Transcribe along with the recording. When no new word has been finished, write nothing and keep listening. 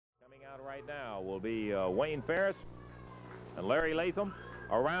right now will be Wayne Farris and Larry Latham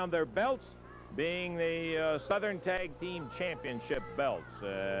around their belts, being the Southern Tag Team Championship belts.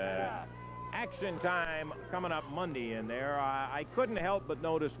 Action time coming up Monday in there. I couldn't help but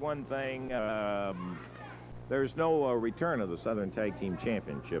notice one thing. There's no return of the Southern Tag Team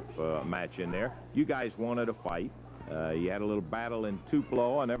Championship match in there. You guys wanted a fight. You had a little battle in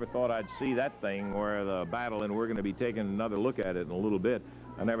Tupelo. I never thought I'd see that thing where the battle, and we're going to be taking another look at it in a little bit.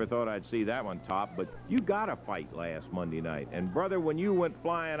 I never thought I'd see that one top, but you got a fight last Monday night. And, brother, when you went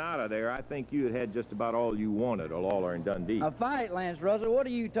flying out of there, I think you had just about all you wanted, a Lawler and Dundee. A fight, Lance Russell? What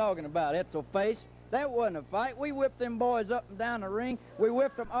are you talking about, Etzel Face? That wasn't a fight. We whipped them boys up and down the ring. We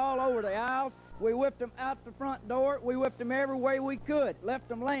whipped them all over the aisles. We whipped them out the front door. We whipped them every way we could. Left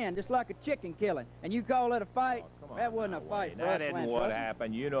them laying just like a chicken killing. And you call that a fight? Oh, that wasn't a fight. That isn't what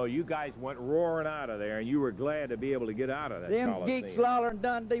happened. You know, you guys went roaring out of there, and you were glad to be able to get out of that Them geeks, Lawler and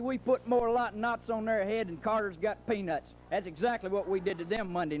Dundee, we put more lot of knots on their head than Carter's got peanuts. That's exactly what we did to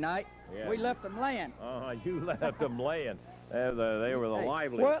them Monday night. Yeah. We left them laying. You left them laying. They were the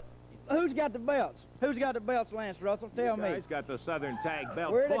liveliest. Well, who's got the belts? Who's got the belts, Lance Russell? Tell me. You guys got the Southern Tag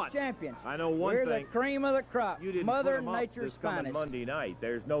belt. We're the champions. I know one thing. We're the cream of the crop. You didn't Mother put them Nature's up this coming Monday night.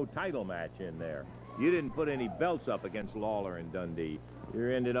 There's no title match in there. You didn't put any belts up against Lawler and Dundee. You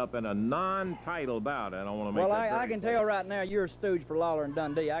ended up in a non-title bout. I don't want to make that I can tell right now you're a stooge for Lawler and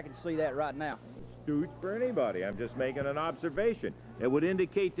Dundee. I can see that right now. Stooge for anybody. I'm just making an observation. It would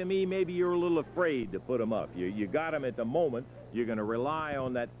indicate to me maybe you're a little afraid to put them up. You got them at the moment. You're going to rely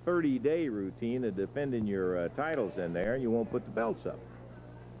on that 30-day routine of defending your titles in there, and you won't put the belts up.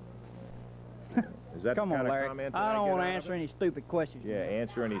 Is that Come the on, kind Larry. of comment I don't want to answer any stupid questions. Yeah,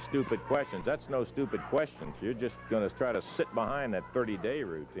 answer any stupid questions. That's no stupid questions. You're just going to try to sit behind that 30-day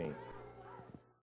routine.